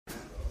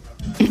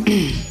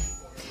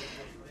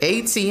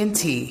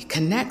AT&T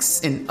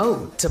connects an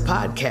ode to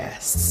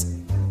podcasts.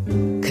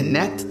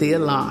 Connect the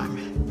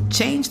alarm.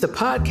 Change the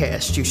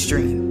podcast you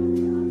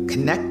stream.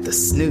 Connect the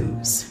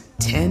snooze.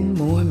 10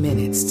 more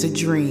minutes to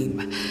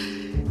dream.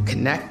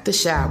 Connect the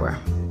shower.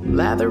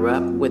 Lather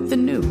up with the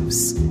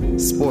news.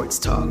 Sports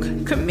talk,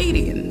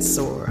 comedians,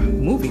 or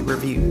movie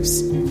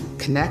reviews.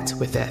 Connect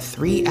with that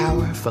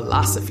 3-hour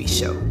philosophy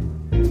show.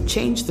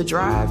 Change the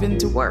drive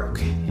into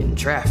work in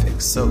traffic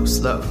so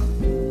slow.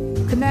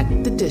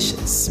 Connect the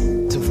dishes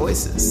to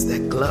voices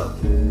that glow.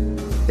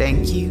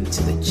 Thank you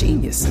to the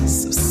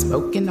geniuses of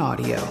spoken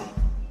audio.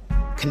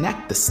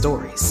 Connect the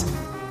stories.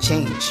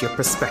 Change your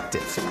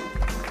perspective.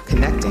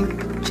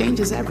 Connecting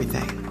changes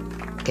everything.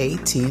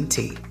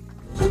 AT&T.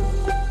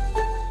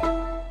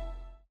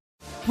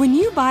 When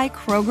you buy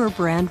Kroger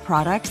brand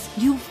products,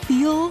 you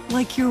feel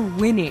like you're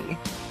winning.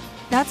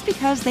 That's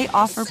because they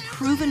offer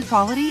proven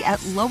quality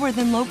at lower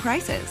than low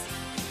prices.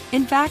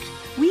 In fact,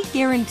 we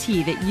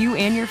guarantee that you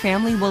and your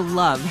family will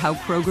love how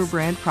Kroger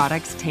brand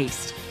products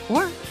taste,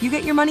 or you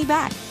get your money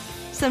back.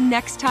 So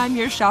next time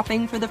you're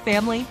shopping for the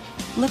family,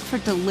 look for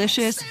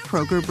delicious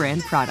Kroger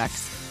brand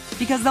products,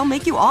 because they'll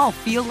make you all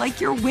feel like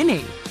you're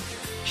winning.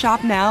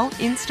 Shop now,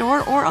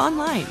 in-store, or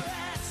online.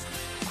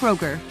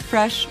 Kroger,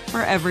 fresh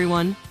for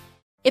everyone.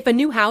 If a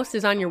new house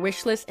is on your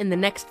wish list in the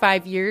next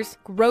 5 years,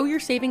 grow your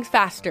savings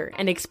faster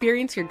and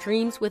experience your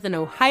dreams with an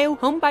Ohio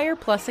Homebuyer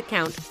Plus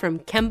account from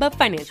Kemba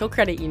Financial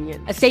Credit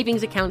Union. A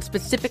savings account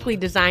specifically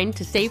designed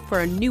to save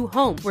for a new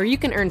home, where you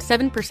can earn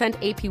 7%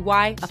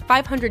 APY,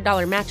 a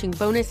 $500 matching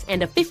bonus,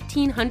 and a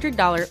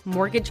 $1,500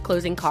 mortgage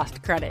closing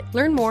cost credit.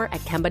 Learn more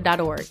at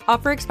Kemba.org.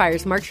 Offer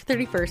expires March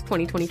 31st,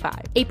 2025.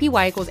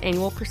 APY equals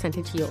annual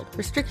percentage yield.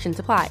 Restrictions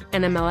apply.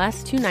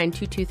 NMLS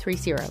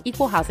 292230.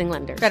 Equal housing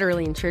lender.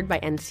 Federally insured by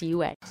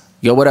NCUA.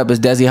 Yo, what up? It's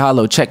Dezzy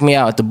Hollow. Check me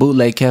out at the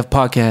Bootleg Kev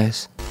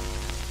Podcast.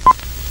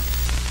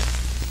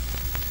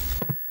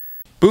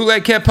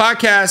 Bootleg Kev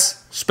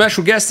Podcast.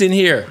 Special guest in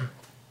here,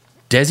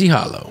 Dezzy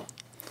Hollow.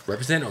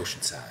 Represent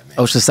Oceanside, man.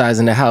 Oceanside's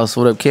in the house.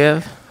 What up,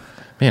 Kev?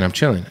 Man, I'm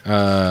chilling.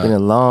 Been a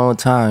long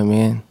time,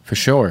 man. For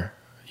sure.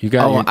 You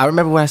got. I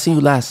remember when I seen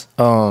you last.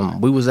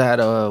 We was at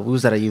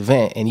an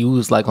event and you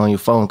was like on your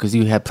phone because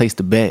you had placed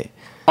a bet.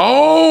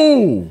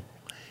 Oh.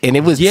 And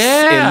it was,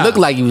 yeah. It looked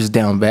like you was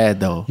down bad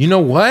though. You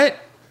know what?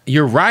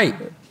 You're right.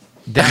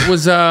 That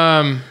was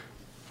a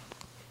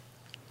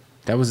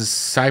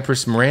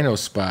Cypress Moreno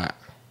spot.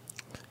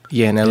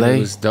 Yeah, in LA. And it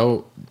was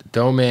Doe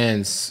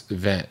Man's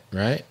event,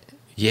 right?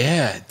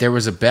 Yeah, there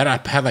was a bet. I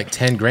had like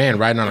 10 grand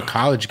riding on a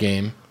college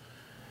game.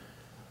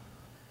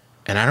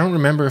 And I don't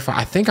remember if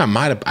I think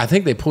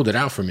they pulled it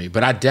out for me,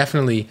 but I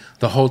definitely,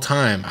 the whole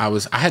time I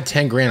had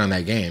 10 grand on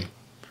that game.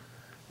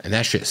 And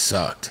that shit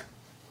sucked.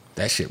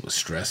 That shit was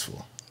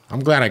stressful. I'm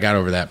glad I got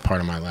over that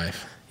part of my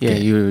life. Yeah,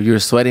 you were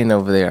sweating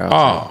over there.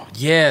 Oh,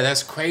 yeah,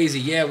 that's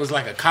crazy. Yeah, it was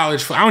like a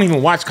college. I don't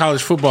even watch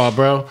college football,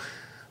 bro.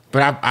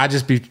 But I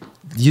just be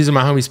using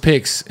my homies'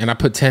 picks, and I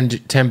put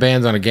 10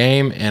 bands on a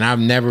game, and I've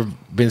never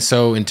been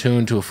so in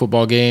tune to a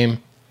football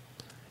game.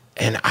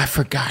 And I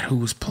forgot who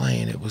was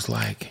playing. It was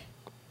like,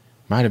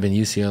 might have been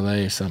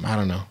UCLA or something. I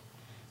don't know.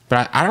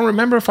 But I don't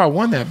remember if I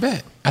won that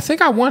bet. I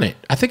think I won it.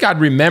 I think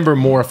I'd remember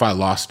more if I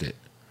lost it.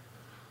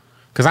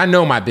 Because I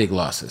know my big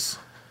losses.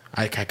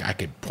 I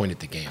could point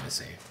at the game and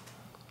say,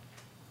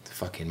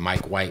 fucking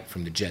Mike White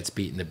from the Jets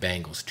beating the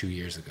Bengals 2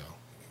 years ago.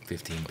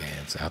 15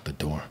 bands out the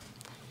door.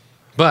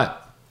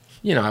 But,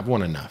 I've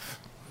won enough.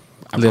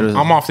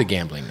 I'm off the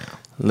gambling now.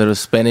 A little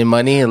spending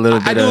money, a little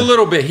bit. I do a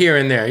little bit here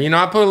and there.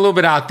 I put a little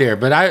bit out there.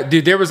 But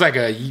there was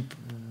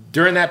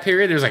during that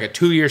period, there was like a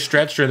 2-year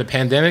stretch during the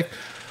pandemic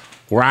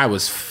where I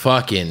was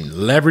fucking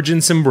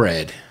leveraging some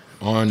bread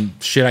on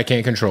shit I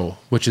can't control,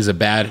 which is a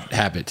bad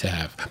habit to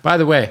have. By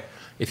the way,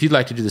 if you'd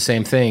like to do the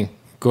same thing,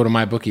 go to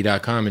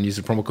mybookie.com and use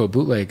the promo code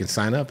bootleg and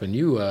sign up, and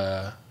you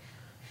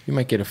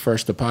might get a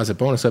first deposit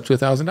bonus up to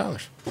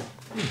 $1,000.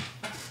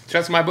 Shout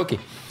out to MyBookie.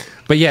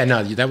 But yeah,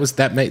 no,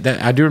 that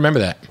I do remember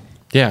that.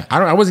 Yeah,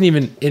 I wasn't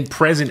even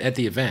present at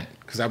the event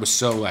because I was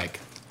so like.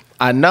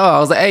 I know. I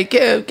was like,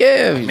 hey,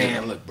 Kev.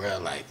 Man, look, bro,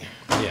 like,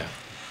 yeah,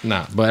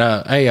 nah.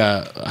 But hey,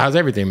 how's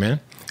everything, man?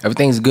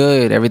 Everything's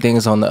good.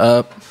 Everything's on the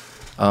up.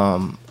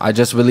 I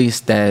just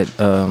released that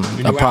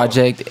a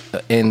project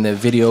in the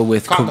video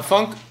with Caught in the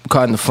Funk.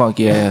 Caught in the Funk,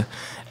 yeah.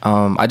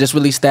 I just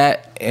released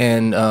that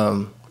and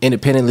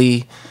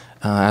independently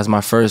as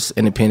my first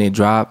independent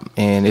drop,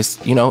 and it's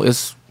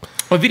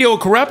a video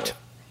with Corrupt.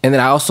 And then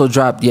I also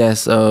dropped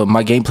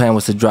my game plan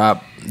was to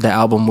drop the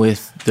album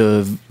with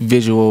the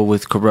visual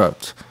with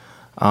Corrupt,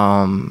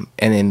 and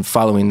then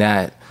following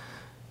that,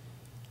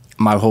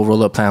 my whole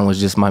roll-up plan was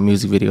just my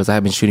music videos. I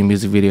have been shooting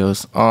music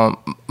videos.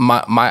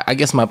 I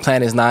guess my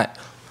plan is not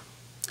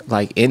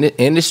like an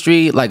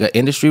industry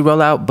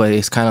rollout, but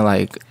it's kind of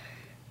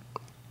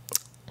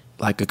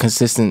like a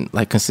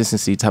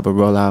consistency type of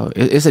rollout.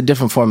 It's a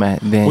different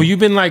format than. Well, you've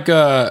been like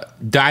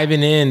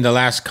diving in the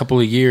last couple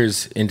of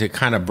years into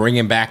kind of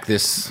bringing back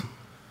this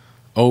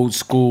old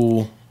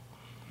school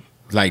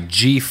like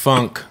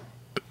G-funk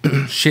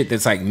shit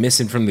that's like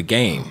missing from the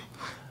game.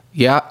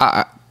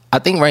 Yeah, I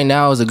think right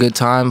now is a good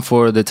time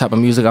for the type of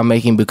music I'm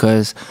making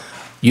because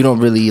you don't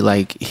really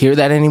like hear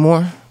that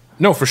anymore.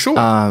 No, for sure.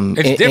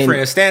 It's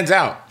different. It stands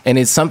out. And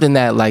it's something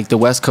that like the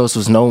West Coast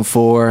was known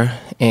for.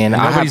 And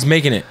nobody's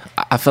making it.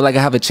 I feel like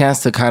I have a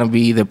chance to kind of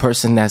be the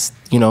person that's,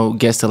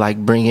 gets to like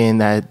bring in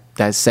that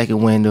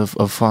second wind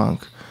of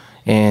funk.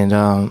 And,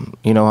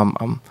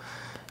 I'm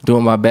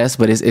doing my best,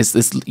 but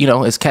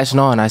it's catching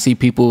on. I see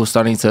people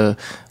starting to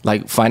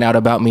like find out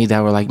about me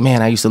that were like,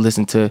 man, I used to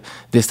listen to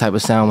this type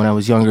of sound when I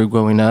was younger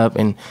growing up.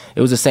 And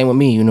it was the same with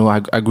me.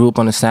 I grew up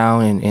on the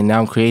sound and now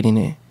I'm creating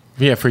it.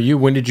 Yeah. For you,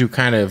 when did you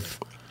kind of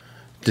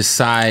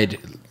decide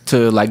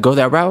to like go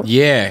that route?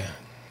 Yeah.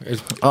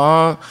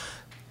 I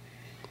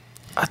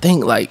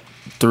think like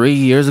 3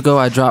 years ago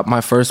I dropped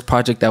my first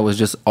project that was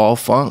just all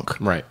funk.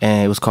 Right.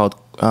 And it was called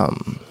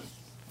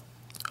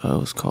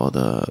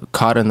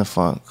Caught in the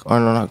Funk. Or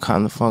no, not Caught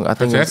in the Funk. I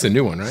think that's a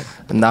new one, right?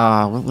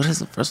 Nah, what is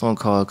the first one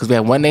called? Because we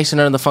had One Nation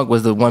Under the Funk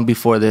was the one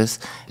before this.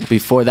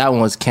 Before that one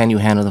was Can You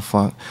Handle the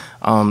Funk?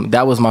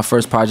 That was my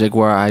first project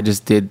where I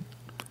just did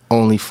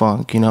only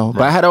funk, Right.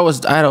 But I had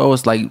always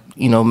like,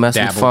 messed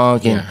with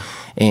funk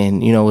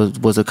and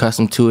was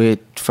accustomed to it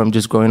from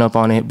just growing up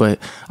on it. But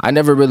I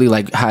never really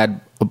like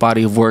had a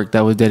body of work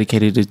that was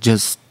dedicated to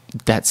just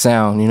that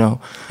sound, And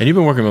you've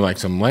been working with like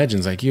some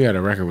legends. Like you had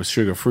a record with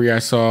Sugar Free, I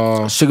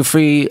saw. Sugar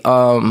Free,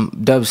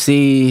 Dub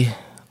C.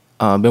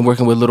 Been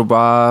working with Little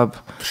Rob.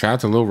 Shout out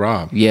to Little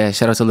Rob. Yeah,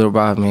 shout out to Little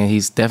Rob, man.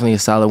 He's definitely a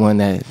solid one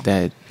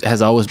that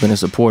has always been a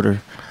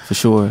supporter for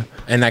sure.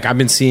 And like I've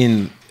been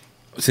seeing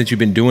since you've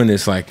been doing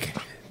this, like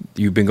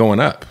you've been going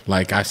up.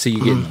 Like I see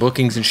you getting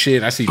bookings and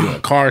shit. I see you doing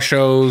car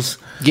shows.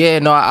 Yeah,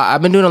 no,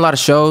 I've been doing a lot of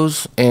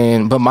shows,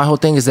 but my whole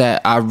thing is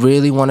that I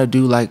really want to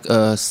do like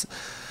a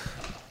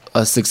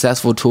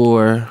successful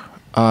tour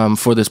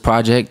for this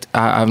project.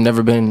 I've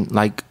never been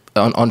like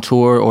on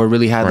tour or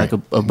really had like a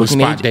booking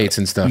spot agent. Dates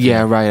and stuff.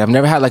 Yeah, right. I've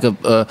never had like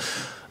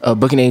a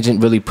booking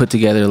agent really put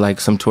together like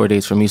some tour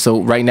dates for me.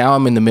 So right now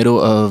I'm in the middle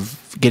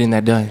of getting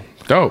that done.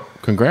 Dope.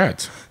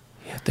 Congrats.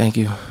 Yeah, thank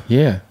you.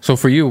 Yeah. So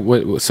for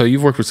you, so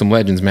you've worked with some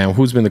legends, man.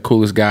 Who's been the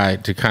coolest guy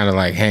to kind of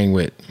like hang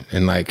with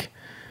and like,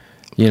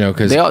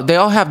 because they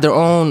all have their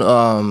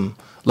own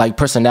like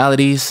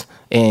personalities,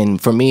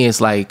 and for me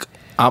it's like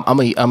I'm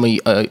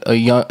a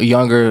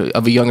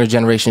younger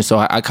generation, so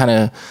I kind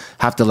of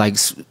have to like,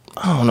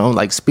 I don't know,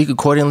 like speak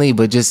accordingly,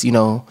 but just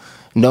know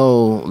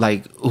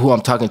like who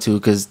I'm talking to,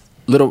 because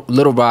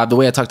Little Rob, the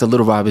way I talk to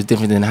Little Rob is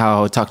different than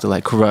how I talk to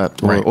like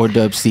Corrupt or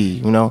Dub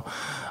C,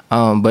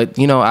 but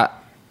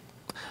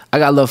I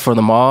got love for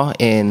them all,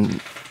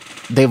 and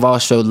they've all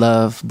showed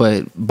love,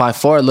 but by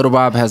far Little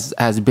Rob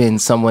has been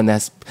someone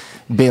that's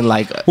been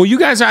like, well, you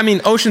guys, I mean,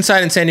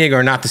 Oceanside and San Diego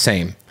are not the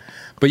same,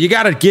 but you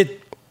gotta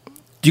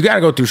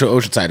go through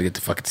Oceanside to get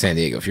to fucking San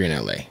Diego if you're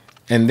in LA.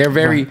 And they're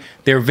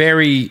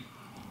very,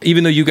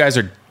 even though you guys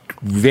are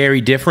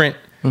very different,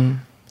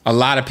 a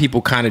lot of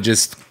people kind of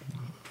just,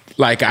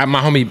 like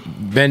my homie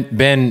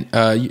Ben,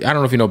 I don't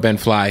know if you know Ben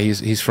Fly,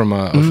 he's from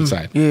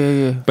Oceanside.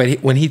 Yeah.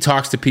 But when he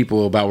talks to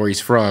people about where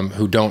he's from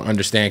who don't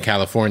understand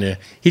California,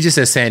 he just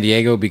says San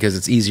Diego because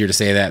it's easier to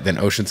say that than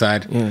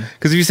Oceanside.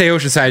 Because if you say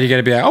Oceanside, you're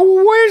going to be like,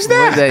 oh, where's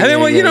that? And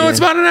then, it's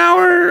about an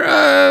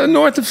hour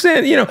north of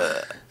San,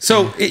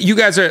 So you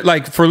guys are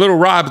like, for Little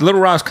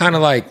Rob's kind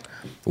of like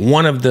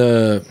one of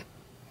the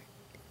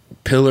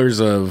pillars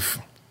of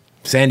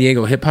San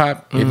Diego hip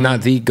hop, if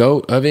not the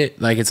GOAT of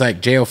it. Like it's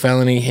like J.O.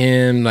 Felony,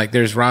 him, like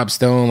there's Rob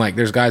Stone, like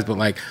there's guys, but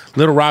like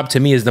Little Rob to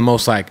me is the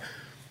most like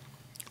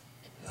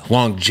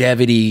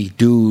longevity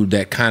dude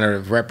that kind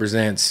of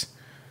represents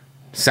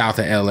south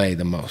of LA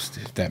the most,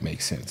 if that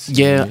makes sense.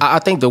 Yeah, I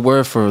think the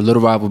word for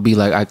Little Rob would be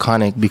like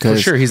iconic, because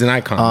for sure he's an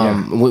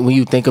icon. When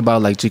you think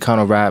about like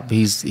Chicano rap,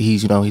 he's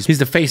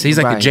the face. He's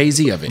like the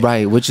Jay-Z of it,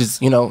 right? Which is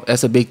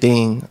that's a big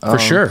thing for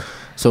sure.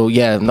 So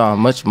yeah, no,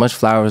 much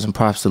flowers and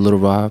props to Little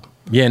Rob.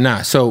 Yeah,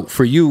 nah. So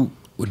for you,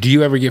 do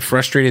you ever get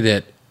frustrated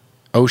that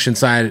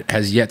Oceanside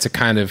has yet to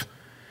kind of,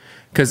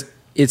 because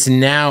it's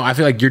now, I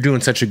feel like you're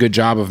doing such a good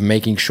job of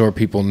making sure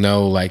people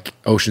know like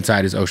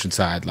Oceanside is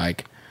Oceanside,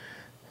 like,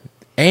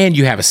 and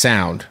you have a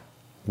sound,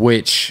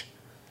 which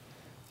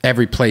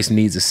every place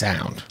needs a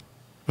sound.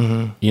 You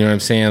know what I'm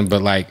saying?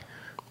 But like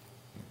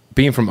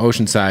being from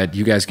Oceanside,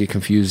 you guys get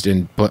confused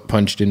and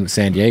punched in with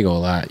San Diego a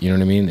lot. You know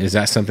what I mean? Is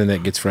that something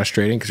that gets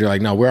frustrating? Because you're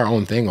like, no, we're our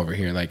own thing over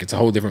here. Like it's a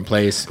whole different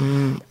place.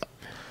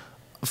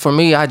 For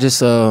me, I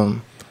just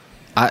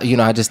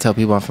I just tell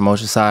people I'm from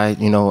Oceanside.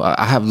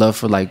 I have love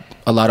for like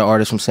a lot of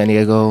artists from San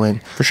Diego,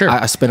 and for sure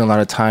I spend a lot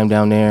of time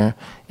down there.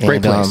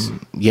 Great place.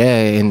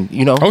 And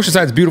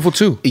Oceanside's beautiful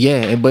too.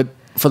 Yeah, but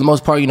for the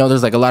most part,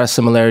 there's like a lot of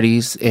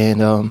similarities,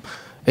 and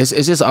it's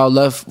just all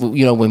love,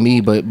 with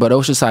me. But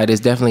Oceanside is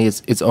definitely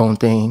its own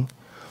thing.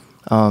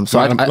 So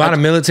a lot of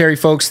military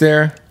folks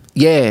there.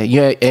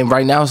 Yeah, and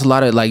right now it's a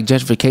lot of like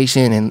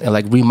gentrification and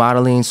like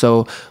remodeling.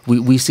 So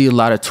we see a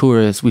lot of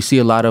tourists. We see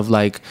a lot of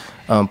like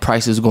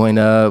prices going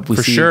up. We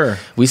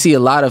see a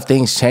lot of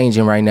things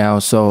changing right now.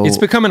 So it's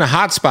becoming a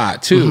hot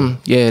spot too.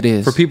 Mm-hmm. Yeah, it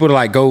is, for people to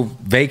like go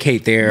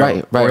vacate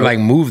there, or like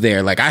move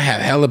there. Like I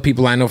have hella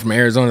people I know from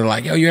Arizona.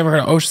 Like, yo, you ever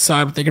heard of Oceanside?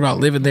 I'm thinking about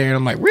living there, and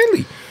I'm like,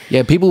 really?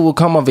 Yeah, people will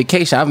come on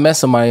vacation. I've met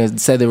somebody that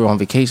said they were on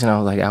vacation. I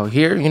was like, out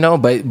here, you know,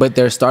 but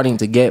they're starting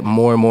to get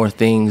more and more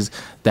things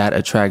that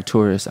attract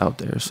tourists out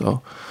there.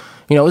 So,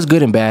 you know, it's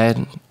good and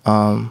bad.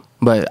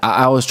 But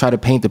I always try to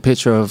paint the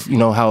picture of, you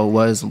know, how it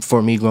was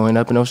for me growing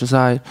up in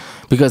Oceanside,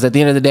 because at the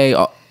end of the day,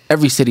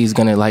 every city is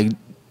gonna like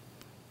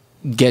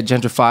get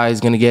gentrified. It's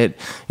gonna get,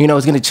 you know,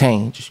 it's gonna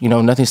change. You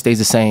know, nothing stays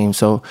the same.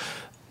 So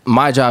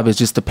my job is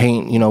just to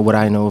paint, you know, what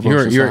I know of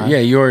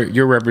Oceanside.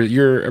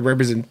 You're a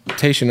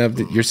representation of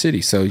your city.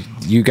 So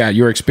you got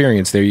your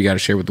experience there. You got to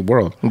share with the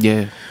world.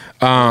 Yeah.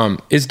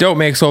 It's dope,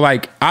 man. So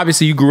like,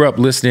 obviously you grew up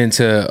listening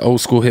to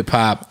old school hip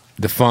hop,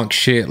 the funk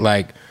shit.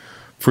 Like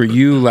for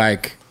you,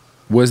 like,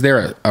 was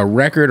there a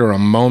record or a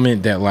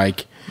moment that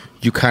like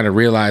you kind of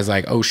realized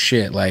like, oh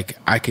shit, like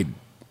I could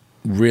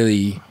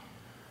really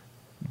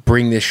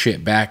bring this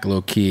shit back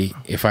low key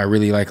if I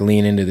really like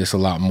lean into this a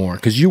lot more?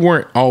 Because you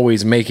weren't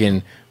always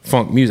making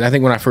funk music. I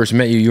think when I first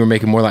met you, you were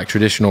making more like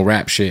traditional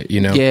rap shit,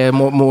 you know? Yeah,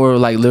 more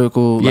like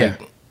lyrical,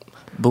 like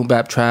boom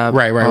bap trap.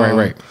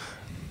 Right.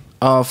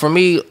 For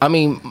me, I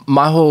mean,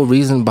 my whole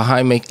reason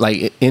behind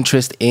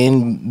interest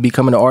in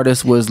becoming an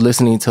artist was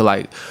listening to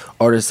like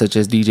artists such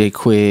as DJ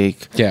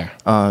Quick,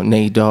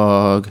 Nate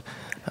Dogg,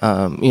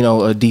 you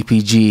know,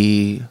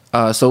 DPG.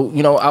 So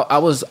you know, I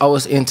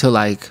was into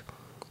like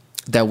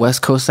that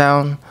West Coast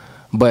sound,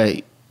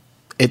 but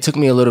it took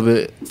me a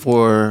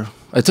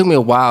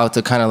while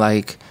to kind of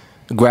like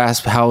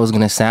grasp how it was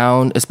gonna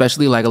sound,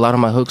 especially like a lot of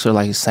my hooks are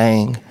like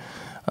sang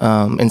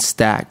and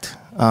stacked.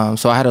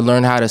 So I had to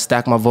learn how to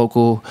stack my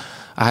vocal.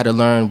 I had to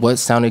learn what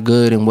sounded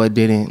good and what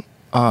didn't,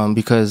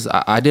 because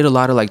I did a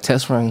lot of like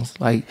test runs.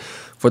 Like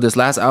for this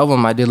last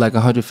album, I did like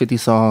 150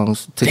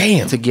 songs to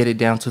get it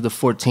down to the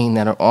 14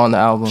 that are on the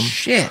album.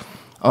 Shit.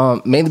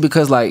 Mainly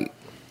because like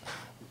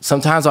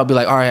sometimes I'll be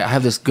like, all right, I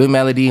have this good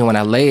melody, and when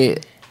I lay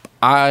it,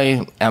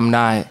 I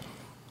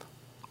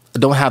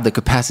don't have the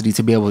capacity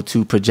to be able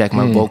to project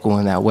my vocal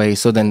in that way.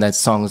 So then that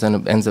song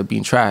ends up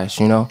being trash,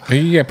 you know?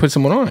 You gotta put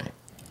someone on it.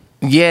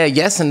 Yeah,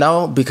 yes and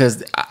no,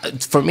 because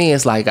for me,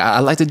 it's like I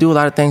like to do a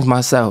lot of things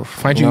myself.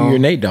 Find your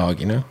Nate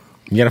Dogg, you know?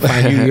 You gotta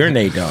find your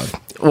Nate Dogg.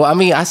 Well, I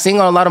mean, I sing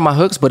on a lot of my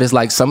hooks, but it's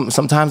like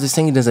sometimes the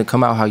singing doesn't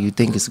come out how you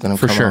think it's gonna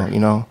come out, you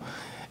know?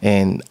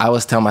 And I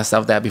was telling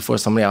myself that before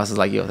somebody else was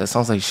like, yo, that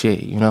sounds like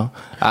shit, you know?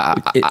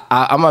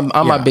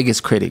 I'm my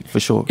biggest critic, for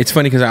sure. It's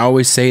funny because I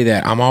always say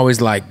that. I'm always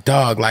like,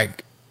 dog,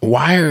 like,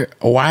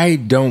 why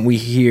don't we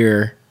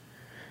hear...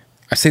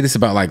 I say this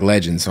about like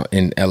legends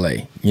in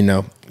LA, you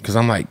know? Because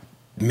I'm like,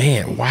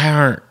 man, why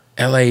aren't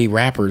LA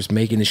rappers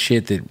making the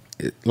shit that...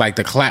 Like,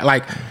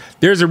 like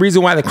there's a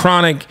reason why The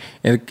Chronic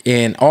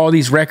and all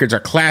these records are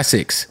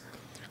classics.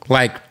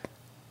 Like,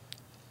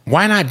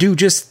 why not do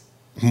just...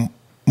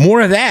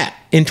 more of that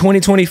in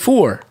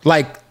 2024.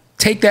 Like,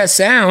 take that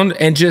sound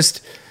and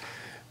just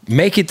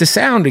make it the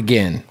sound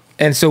again.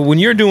 And so when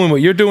you're doing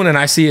what you're doing, and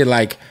I see it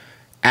like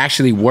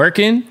actually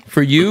working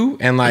for you,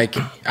 and like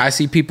I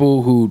see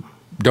people who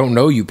don't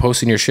know you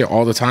posting your shit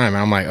all the time, and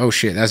I'm like, oh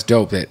shit, that's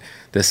dope. That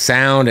the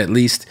sound at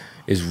least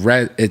is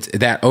it's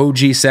that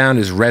OG sound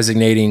is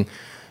resonating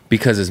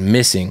because it's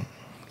missing.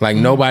 Like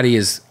nobody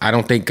is, I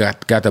don't think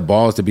got the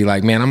balls to be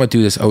like, man, I'm gonna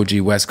do this OG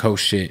West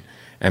Coast shit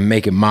and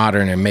make it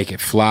modern and make it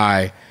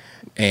fly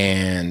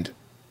and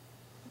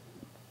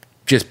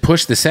just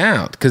push the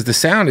sound, because the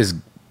sound is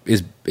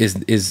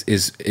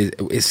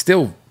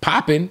still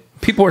popping.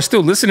 People are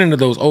still listening to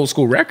those old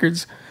school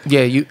records.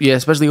 Yeah,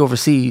 especially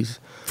overseas.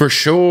 For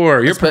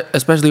sure.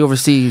 Especially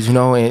overseas, you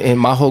know, and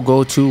my whole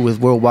go-to with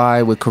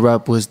Worldwide, with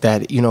Corrupt, was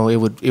that, you know, it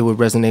would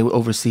resonate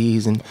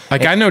overseas. And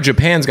I know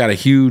Japan's got a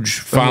huge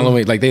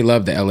following. Like, they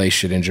love the LA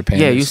shit in Japan.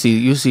 Yeah, you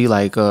see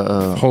like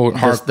the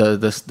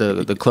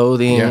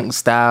clothing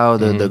style,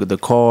 the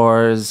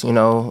cars, you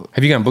know.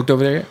 Have you gotten booked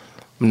over there yet?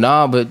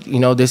 Nah, but, you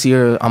know, this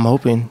year I'm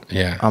hoping.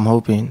 Yeah. I'm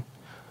hoping.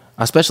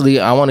 Especially,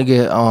 I want to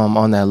get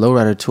on that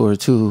Lowrider tour,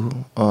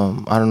 too.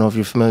 I don't know if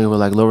you're familiar with,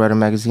 like, Lowrider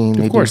Magazine.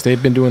 Of course,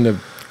 they've been doing the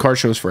car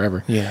shows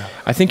forever. Yeah.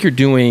 I think you're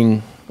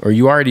doing, or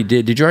you already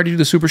did you already do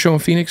the Super Show in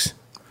Phoenix?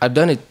 I've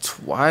done it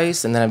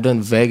twice, and then I've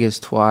done Vegas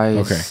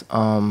twice. Okay.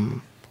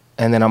 And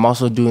then I'm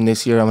also doing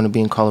this year, I'm going to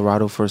be in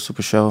Colorado for a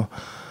Super Show.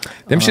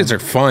 Them shits are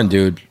fun,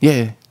 dude.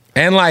 Yeah.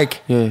 And,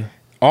 like,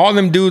 all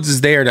them dudes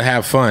is there to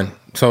have fun.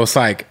 So it's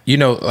like, you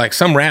know, like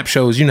some rap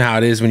shows, you know how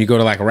it is when you go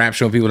to like a rap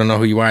show and people don't know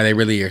who you are.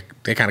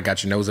 They kind of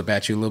got your nose up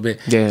at you a little bit.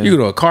 Yeah. You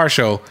go to a car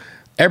show,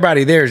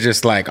 everybody there is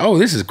just like, oh,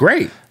 this is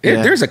great.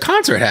 There's a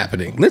concert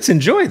happening. Let's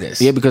enjoy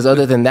this. Yeah, because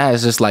other than that,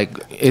 it's just like,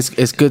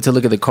 it's good to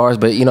look at the cars,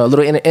 but, you know, a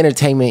little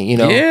entertainment, you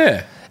know.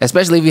 Yeah.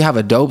 especially if you have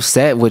a dope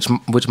set, which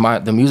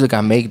the music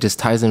I make just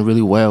ties in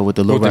really well with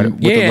the lowrider.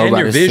 And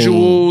your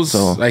visuals.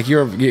 So, like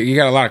you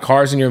got a lot of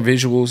cars in your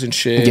visuals and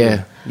shit.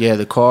 Yeah,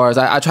 the cars.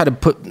 I try to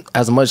put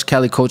as much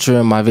Cali culture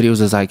in my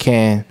videos as I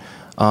can,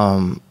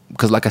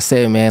 because like I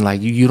said, man,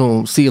 like you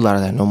don't see a lot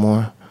of that no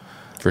more.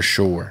 For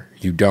sure,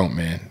 you don't,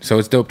 man. So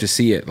it's dope to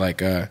see it.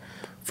 Like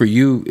for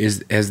you,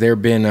 has there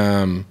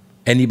been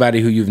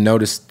anybody who you've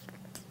noticed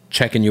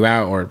checking you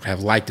out or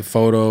have liked a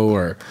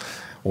photo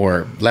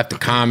or left a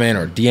comment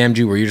or DM'd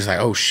you where you're just like,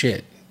 oh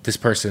shit, this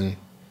person,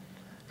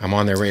 I'm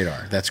on their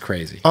radar. That's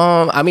crazy.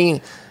 I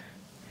mean,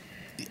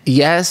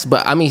 yes,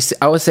 but I mean,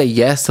 I would say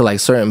yes to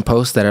like certain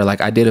posts that are like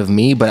I did of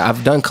me, but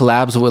I've done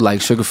collabs with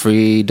like Sugar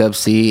Free, Dub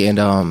C, and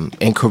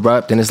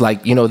Corrupt, and it's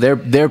like, you know,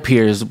 their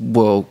peers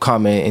will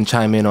comment and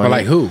chime in on. But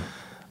like who?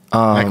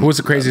 Like who's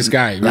the craziest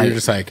guy? You're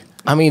just like.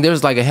 I mean,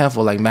 there's like a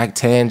handful, like Mac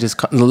 10.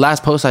 The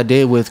last post I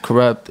did with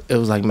Corrupt, it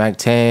was like Mac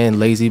 10,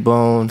 Lazy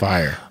Bone,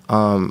 Fire,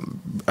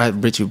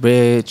 Richie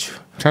Rich.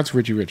 Shout out to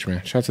Richie Rich,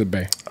 man. Shout out to the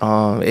Bay.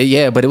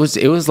 But it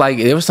was like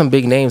there were some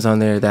big names on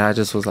there that I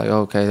just was like,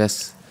 oh, okay,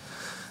 that's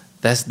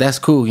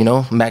cool, you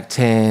know. Mac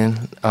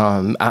 10.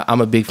 I'm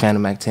a big fan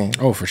of Mac 10.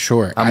 Oh, for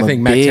sure. I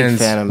think Mac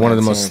 10's one of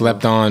the most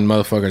slept on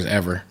motherfuckers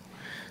ever.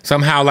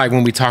 Somehow, like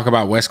when we talk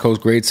about West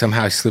Coast greats,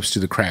 somehow he slips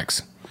through the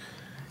cracks.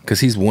 Cause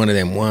he's one of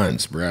them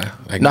ones, bro.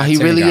 Like, no, he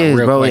really is,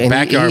 bro. Like, and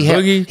Backyard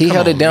Boogie. He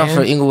held it down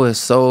for Inglewood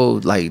so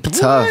like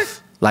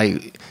tough.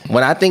 Like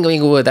when I think of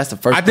Inglewood, that's the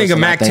first. I think of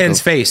Mac 10's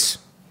face.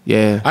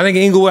 Yeah, I think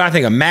of Inglewood. I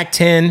think of Mac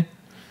 10,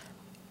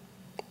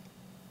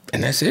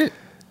 and that's it.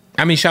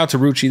 I mean, shout out to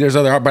Rucci. There's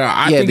other, but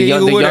I think of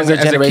Inglewood as a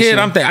kid.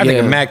 I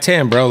think of Mac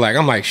 10, bro. Like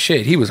I'm like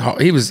shit. He was.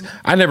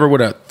 I never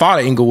would have thought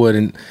of Inglewood,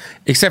 and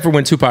except for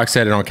when Tupac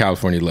said it on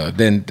California Love.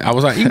 Then I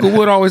was like,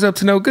 Inglewood always up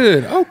to no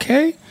good.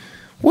 Okay,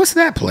 what's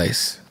that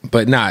place?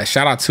 But nah,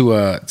 shout out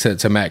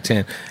to Mac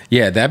 10.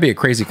 Yeah, that'd be a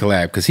crazy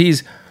collab because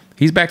he's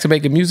back to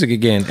making music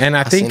again, and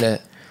I think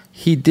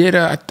he did.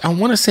 I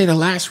want to say the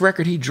last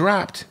record he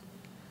dropped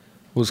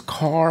was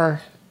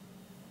Car.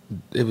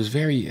 It was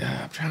very.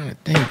 I'm trying to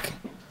think.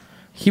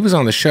 He was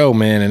on the show,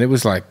 man, and it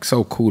was like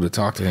so cool to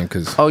talk to him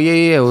because. Oh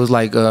yeah, it was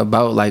like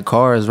about like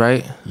cars,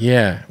 right?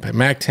 Yeah, but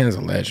Mac 10's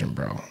a legend,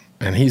 bro,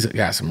 and he's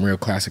got some real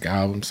classic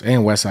albums.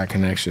 And West Side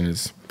Connection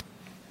is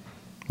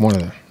one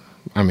of the.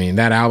 I mean,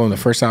 that album, the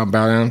first album,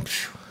 Bow Down.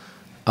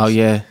 Oh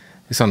yeah,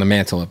 it's on the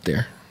mantle up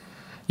there.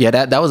 Yeah,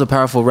 that was a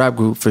powerful rap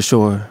group for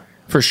sure.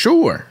 For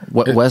sure.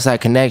 West Side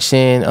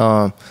Connection,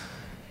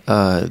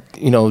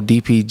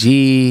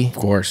 DPG. Of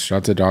course. Shout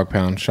out to Dog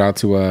Pound. Shout out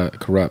to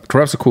Corrupt.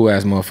 Corrupt's a cool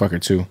ass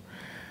motherfucker too.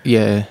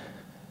 Yeah.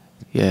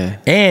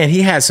 And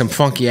he had some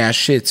funky ass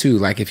shit too.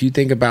 Like if you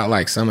think about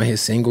like some of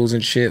his singles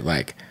and shit,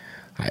 like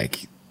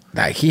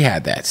he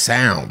had that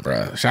sound,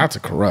 bro. Shout out to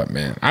Corrupt,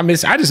 man. I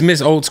just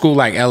miss old school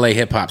like LA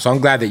hip hop. So I'm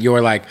glad that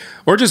you're like,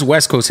 or just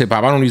West Coast hip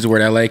hop. I don't use the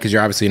word LA because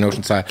you're obviously in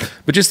Oceanside,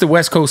 but just the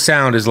West Coast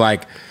sound is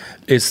like,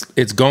 it's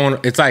going.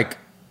 It's like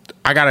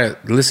I gotta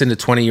listen to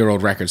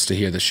 20-year-old records to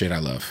hear the shit I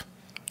love.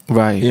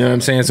 Right. You know what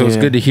I'm saying? So it's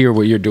good to hear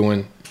what you're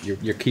doing.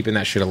 You're keeping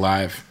that shit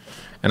alive,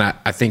 and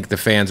I think the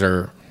fans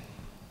are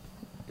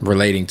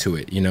relating to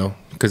it. You know,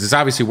 because it's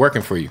obviously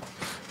working for you.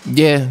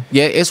 Yeah,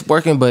 it's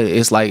working, but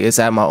it's like it's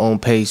at my own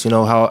pace. You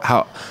know,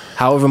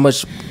 however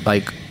much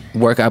like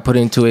work I put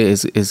into it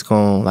is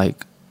gonna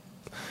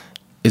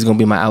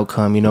be my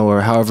outcome. You know,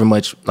 or however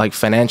much like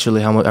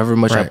financially, however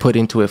much I put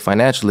into it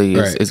financially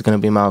is gonna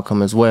be my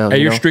outcome as well.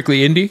 Hey, you're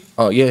strictly indie?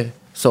 Oh yeah.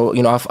 So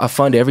you know, I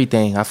fund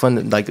everything. I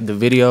fund like the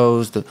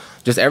videos,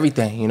 just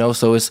everything. You know,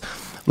 so it's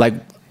like.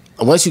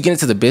 Once you get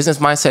into the business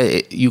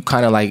mindset, you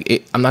kind of like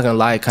it. I'm not gonna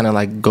lie, it kind of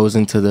like goes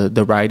into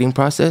the writing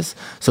process.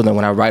 So then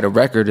when I write a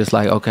record, it's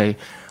like, okay,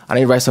 I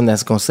need to write something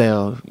that's gonna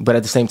sell, but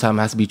at the same time,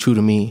 it has to be true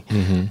to me.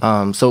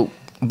 Mm-hmm. So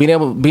being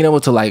able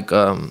to like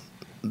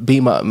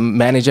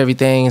manage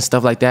everything and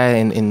stuff like that,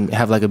 and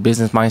have like a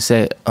business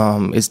mindset,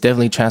 it's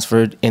definitely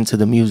transferred into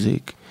the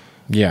music.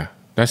 Yeah,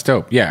 that's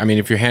dope. Yeah, I mean,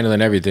 if you're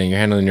handling everything, you're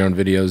handling your own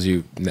videos.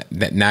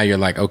 Now you're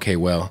like, okay,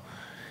 well.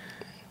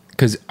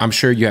 Because I'm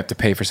sure you have to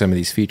pay for some of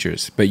these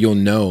features, but you'll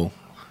know,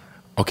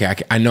 okay,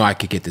 I know I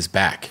could get this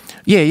back.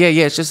 Yeah.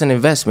 It's just an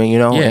investment, you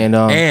know.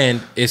 Yeah.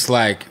 And it's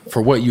like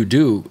for what you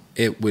do,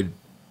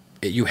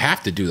 you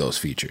have to do those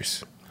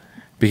features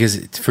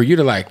because for you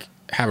to like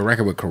have a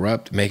record with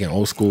Corrupt, making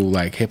old school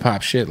like hip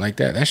hop shit like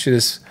that, that shit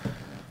is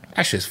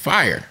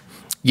fire.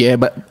 Yeah,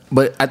 but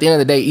at the end of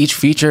the day, each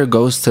feature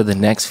goes to the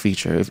next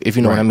feature, if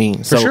you know what I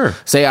mean. So, for sure.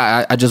 Say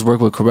I just work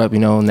with Corrupt, you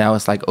know, now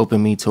it's like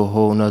opened me to a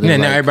whole nother. Yeah,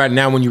 now everybody,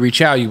 now when you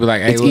reach out, you be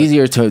like, hey, it's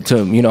easier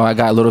to you know, I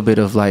got a little bit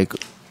of like,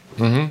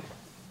 you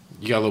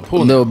got a little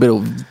pull, a little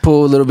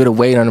bit of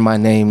weight under my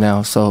name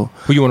now. So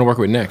who you want to work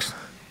with next?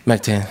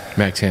 Mac 10,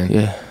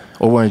 yeah,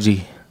 or Warren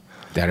G.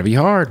 That'd be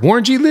hard.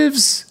 Warren G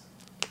lives.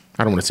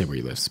 I don't want to say where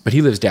he lives, but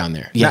he lives down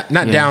there. Yeah,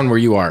 not down where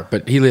you are,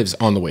 but he lives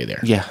on the way there.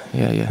 Yeah.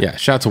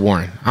 Shout out to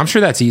Warren. I'm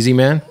sure that's easy,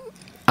 man.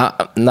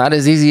 Not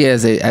as easy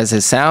as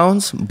it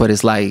sounds, but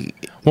it's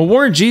like. Well,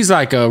 Warren G's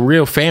like a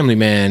real family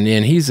man,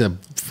 and he's a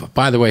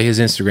By the way, his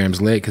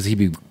Instagram's lit because he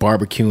be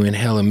barbecuing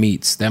hella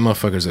meats. That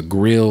motherfucker's a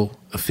grill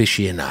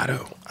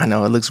aficionado. I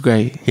know, it looks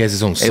great. He has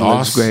his own sauce. It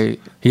looks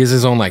great. He has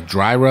his own like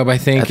dry rub, I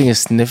think. I think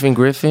it's Sniffing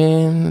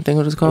Griffin, I think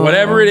what it's called.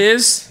 Whatever it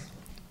is,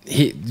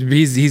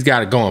 he's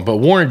got it going. But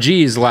Warren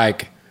G is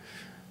like,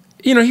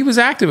 you know, he was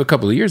active a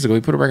couple of years ago.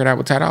 He put a record out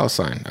with Ty Dolla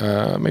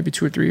 $ign, maybe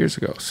 2 or 3 years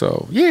ago.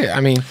 So yeah, I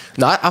mean,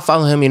 no, I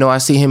follow him. You know, I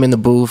see him in the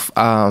booth,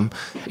 and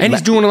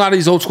he's doing a lot of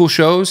these old school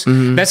shows.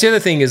 Mm-hmm. That's the other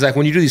thing is like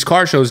when you do these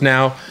car shows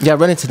now. Yeah, I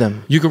run into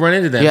them. You can run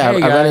into them. Yeah,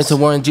 hey, I ran into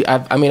Warren G.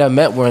 I mean, I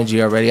met Warren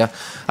G already.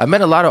 I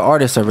met a lot of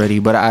artists already,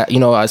 but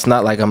it's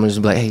not like I'm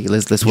just like, hey,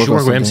 let's work on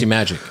with MC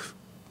Magic.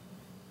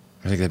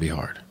 I think that'd be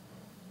hard.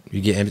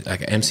 You get like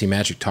an MC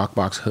Magic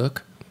talkbox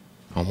hook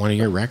on one of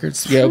your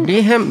records. Yeah,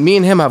 me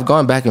and him have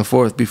gone back and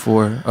forth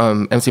before.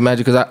 MC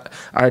Magic, because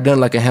I done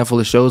like a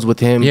handful of shows with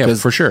him. Yeah,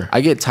 for sure.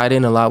 I get tied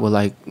in a lot with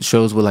like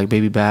shows with like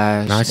Baby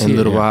Bash and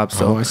Little Rob.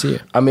 So I see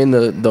it. I'm in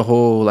the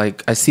whole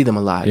like I see them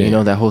a lot. Yeah. You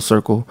know, that whole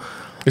circle.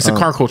 It's the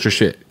car culture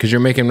shit because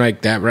you're making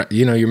like that.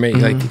 You know, you're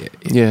making like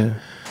yeah.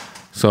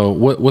 So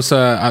what's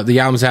the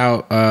album's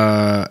out?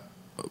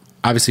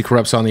 Obviously,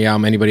 Corrupt's on the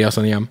album. Anybody else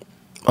on the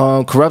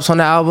album? Corrupt's on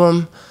the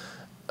album.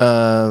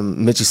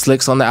 Mitchie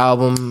Slick's on the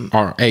album.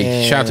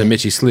 Hey, shout out to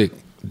Mitchie Slick,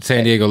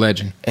 San Diego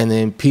legend. And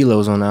then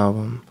Pilo's on the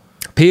album.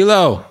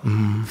 Pilo,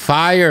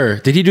 fire.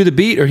 Did he do the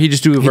beat or he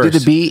just do a verse? He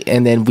did the beat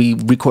and then we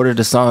recorded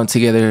the song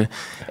together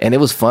and it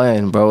was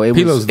fun, bro.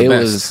 Pilo's the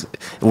best.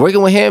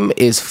 Working with him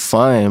is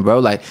fun, bro.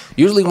 Like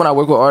usually when I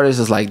work with artists,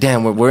 it's like,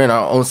 damn, we're in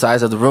our own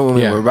sides of the room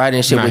and we're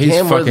writing shit. With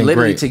him, we're literally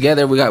great.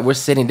 Together. We're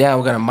sitting down.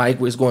 We got a mic.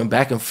 We're just going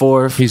back and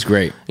forth. He's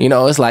great. You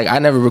know, it's like I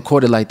never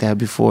recorded like that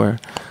before.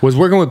 Was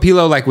working with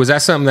Pilo like? Was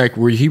that something like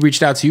where he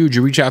reached out to you? Did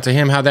you reach out to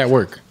him? How'd that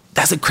work?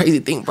 That's a crazy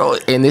thing, bro.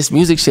 And this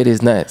music shit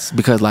is nuts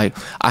because like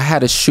I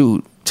had a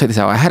shoot. Check this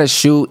out. I had a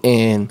shoot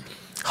in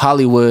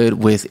Hollywood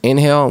with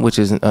Inhale, which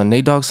is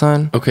Nate Dogg's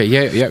son. Okay,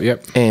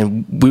 yep.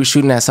 And we were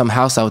shooting at some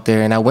house out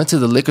there, and I went to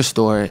the liquor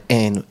store,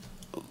 and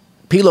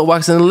Pilo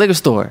walks in the liquor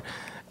store.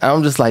 And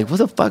I'm just like, what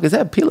the fuck is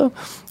that, Pilo?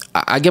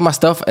 I get my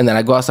stuff, and then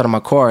I go outside of my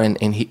car, and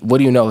he, what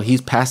do you know? He's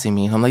passing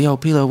me. I'm like, yo,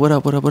 Pilo, what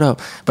up?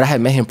 But I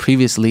had met him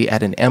previously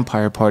at an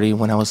Empire party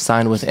when I was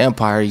signed with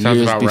Empire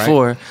years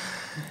before.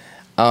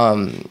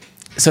 Right.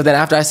 So then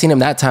after I seen him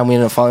that time, we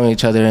ended up following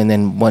each other. And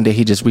then one day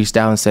he just reached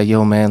out and said,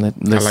 yo, man,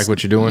 let's, I like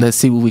what you're doing. Let's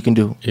see what we can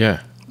do.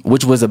 Yeah.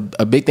 Which was a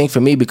big thing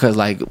for me because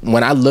like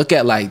when I look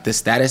at like the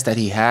status that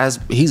he has,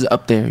 he's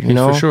up there, you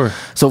know? For sure.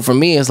 So for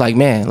me, it's like,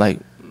 man, like,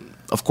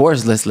 of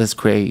course, let's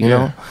create, you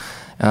know?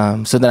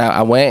 So then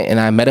I went and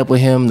I met up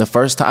with him the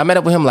first time. I met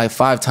up with him like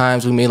 5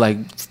 times. We made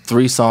like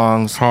 3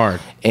 songs.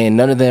 Hard. And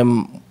none of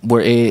them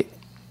were it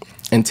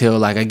until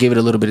like I gave it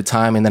a little bit of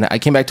time. And then I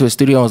came back to a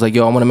studio and I was like,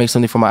 yo, I want to make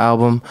something for my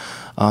album.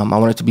 I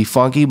want it to be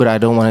funky, but I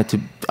don't want it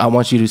to, I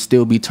want you to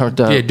still be turned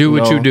up. Yeah, do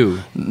what you do.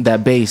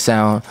 That bass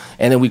sound.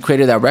 And then we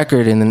created that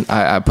record and then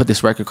I put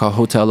this record called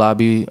Hotel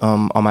Lobby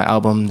on my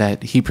album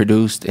that he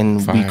produced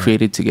and we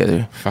created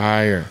together.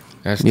 Fire.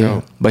 That's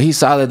dope. But he's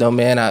solid though,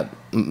 man.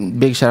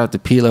 Big shout out to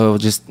Pilo,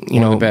 just, you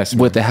know,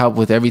 with the help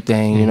with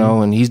everything, you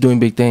know, and he's doing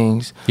big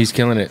things. He's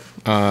killing it.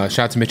 Shout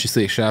out to Mitchie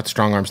Slick. Shout out to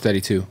Strong Arm Steady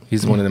too.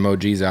 He's one of them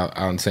OGs out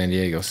in San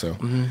Diego. So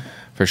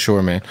for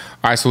sure, man.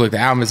 All right, so look, the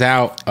album is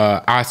out.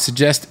 I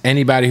suggest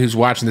anybody who's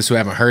watching this who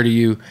haven't heard of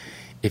you,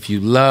 if you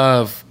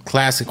love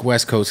classic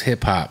West Coast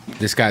hip hop,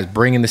 this guy's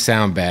bringing the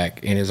sound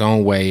back in his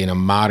own way, in a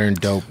modern,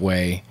 dope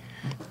way,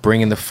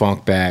 bringing the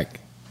funk back.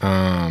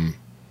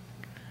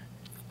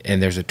 And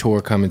there's a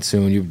tour coming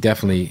soon. You're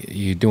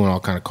doing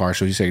all kind of car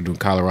shows. You say you're doing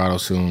Colorado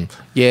soon.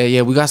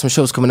 Yeah, we got some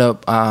shows coming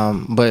up.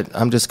 But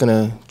I'm just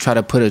gonna try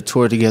to put a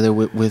tour together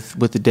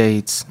with the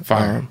dates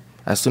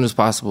as soon as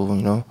possible.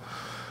 You know,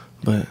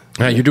 but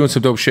you're doing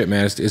some dope shit,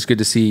 man. It's good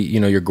to see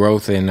your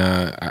growth, and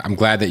I'm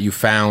glad that you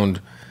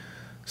found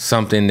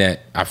something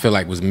that I feel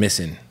like was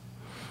missing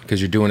because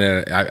you're doing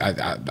it.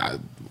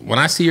 When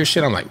I see your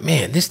shit, I'm like,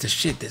 man, this the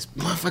shit. This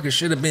motherfucker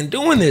should have been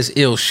doing this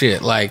ill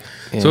shit. Like,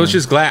 so it's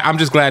just glad. I'm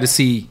just glad to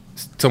see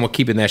someone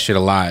keeping that shit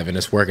alive and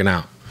it's working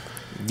out.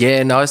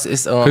 Yeah, no, it's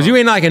because you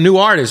ain't like a new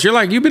artist. You're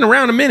like, you've been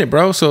around a minute,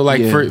 bro. So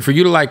like for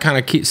you to like kind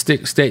of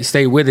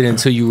stay with it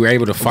until you were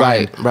able to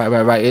find.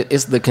 Right.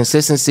 It's the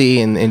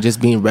consistency and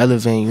just being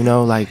relevant. You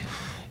know, like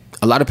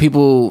a lot of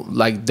people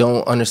like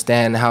don't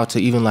understand how to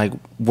even like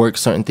work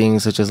certain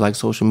things such as like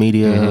social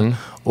media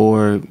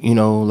or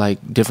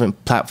like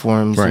different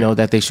platforms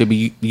that they should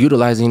be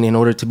utilizing in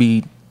order to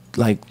be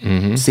like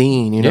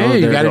seen. You know,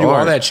 you got to do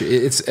all that shit.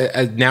 It's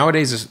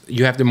nowadays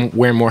you have to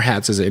wear more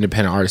hats as an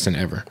independent artist than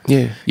ever.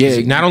 Yeah.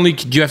 Not only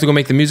do you have to go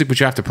make the music,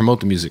 but you have to promote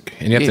the music,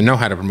 and you have to know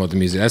how to promote the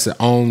music. That's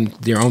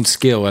your own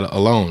skill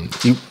alone.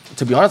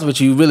 To be honest with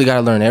you, you really got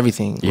to learn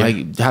everything.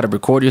 Like how to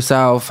record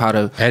yourself, how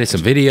to edit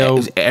some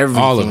videos,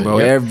 everything, all of it, bro.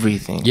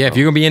 Everything. Yeah, if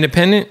you're gonna be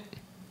independent,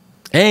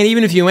 and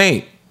even if you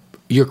ain't,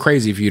 you're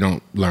crazy if you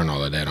don't learn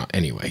all of that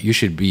anyway. You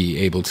should be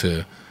able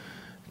to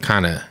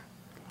kind of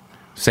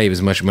save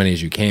as much money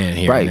as you can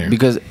here and there.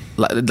 Because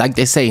like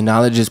they say,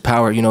 knowledge is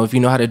power. You know, if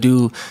you know how to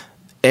do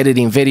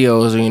editing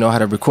videos or you know how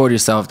to record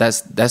yourself,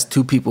 that's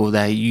two people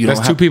that you don't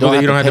have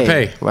to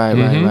pay.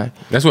 Right.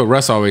 That's what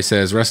Russ always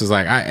says. Russ is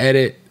like, I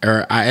edit.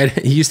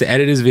 He used to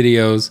edit his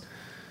videos.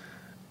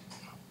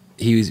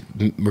 He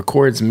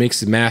records,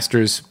 mixes,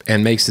 masters,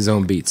 and makes his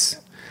own beats.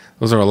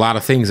 Those are a lot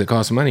of things that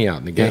cost money out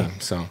in the game.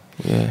 So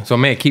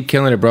man, keep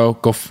killing it, bro.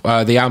 Go.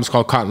 The album's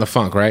called Caught in the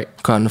Funk, right?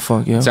 Caught in the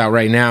Funk, yeah. It's out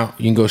right now.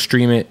 You can go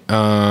stream it.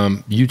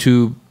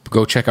 YouTube.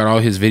 Go check out all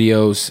his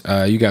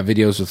videos. You got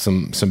videos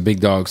with some big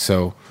dogs.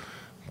 So,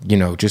 you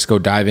know, just go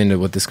dive into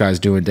what this guy's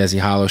doing. Dezzy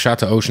Hollow.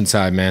 Shout out to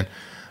Oceanside, man.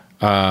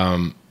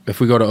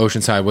 If we go to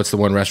Oceanside, what's the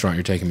one restaurant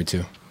you're taking me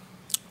to?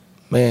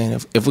 Man,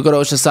 if we go to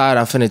Oceanside,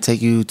 I'm finna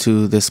take you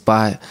to this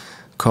spot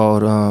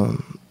called.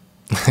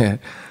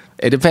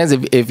 It depends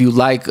if you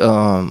like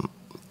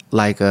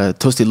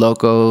Toasty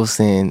Locos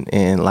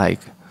and like.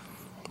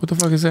 What the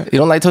fuck is that? You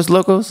don't like Toasty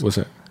Locos? What's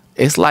that?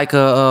 It's like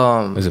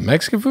a. Is it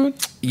Mexican food?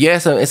 Yeah,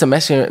 it's a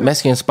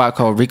Mexican spot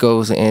called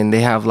Rico's, and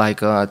they have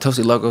like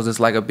Toasty Locos. It's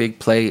like a big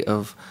plate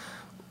of.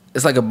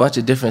 It's like a bunch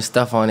of different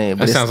stuff on it.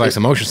 But that sounds like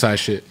some Oceanside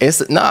shit.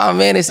 It's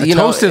man. It's is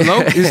Toasty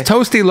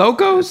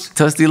Locos?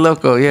 Toasty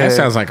Loco, yeah. That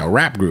sounds like a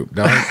rap group,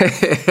 dog.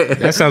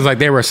 That sounds like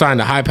they were signed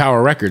to High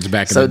Power Records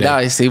back in the day.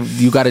 So now, see,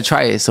 you got to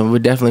try it. So we're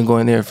definitely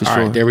going there for sure.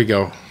 All right, there we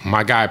go.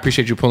 My guy, I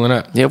appreciate you pulling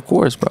up. Yeah, of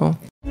course, bro.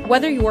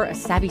 Whether you're a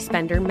savvy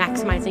spender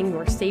maximizing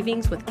your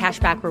savings with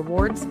cashback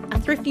rewards,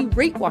 a thrifty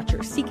rate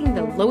watcher seeking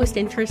the lowest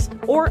interest,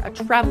 or a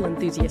travel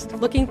enthusiast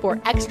looking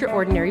for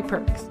extraordinary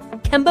perks,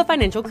 Kemba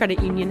Financial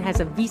Credit Union has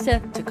a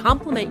visa to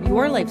complement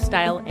your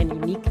lifestyle and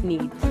unique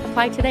needs.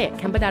 Apply today at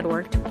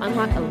Kemba.org to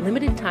unlock a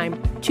limited time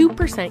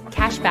 2%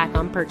 cash back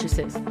on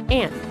purchases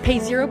and pay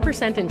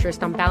 0%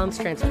 interest on balance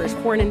transfers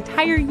for an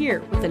entire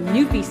year with a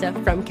new visa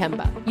from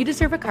Kemba. You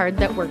deserve a card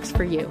that works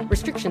for you.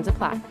 Restrictions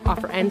apply.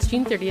 Offer ends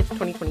June 30th,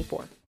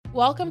 2024.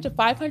 Welcome to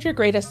 500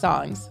 Greatest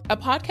Songs, a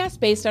podcast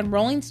based on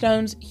Rolling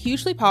Stone's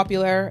hugely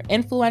popular,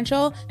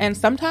 influential, and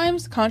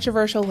sometimes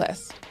controversial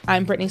list.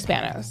 I'm Brittany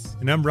Spanos.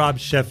 And I'm Rob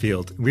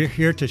Sheffield. We're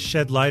here to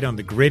shed light on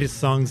the greatest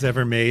songs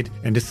ever made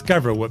and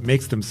discover what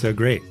makes them so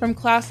great. From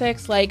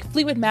classics like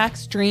Fleetwood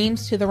Mac's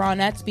Dreams to the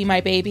Ronettes' Be My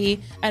Baby,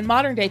 and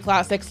modern-day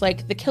classics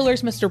like The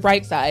Killers' Mr.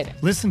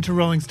 Brightside. Listen to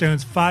Rolling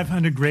Stone's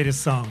 500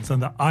 Greatest Songs on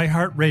the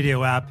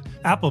iHeartRadio app,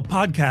 Apple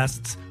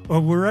Podcasts,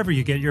 or wherever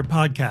you get your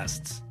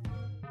podcasts.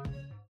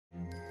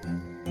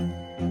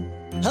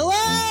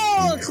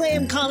 Hello,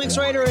 acclaimed comics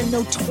writer and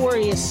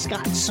notorious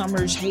Scott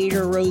Summers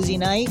hater, Rosie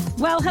Knight.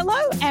 Well, hello,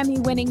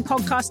 Emmy-winning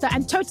podcaster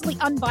and totally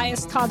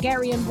unbiased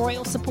Targaryen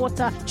royal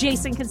supporter,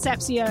 Jason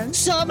Concepcion.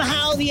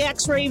 Somehow the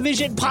X-Ray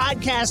Vision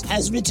podcast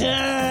has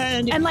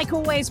returned. And like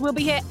always, we'll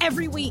be here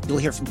every week. You'll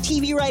hear from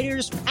TV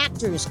writers,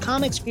 actors,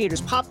 comics creators,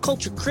 pop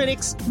culture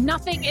critics.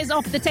 Nothing is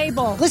off the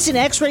table. Listen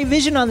to X-Ray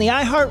Vision on the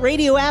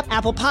iHeartRadio app,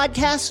 Apple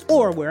Podcasts,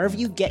 or wherever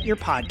you get your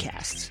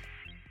podcasts.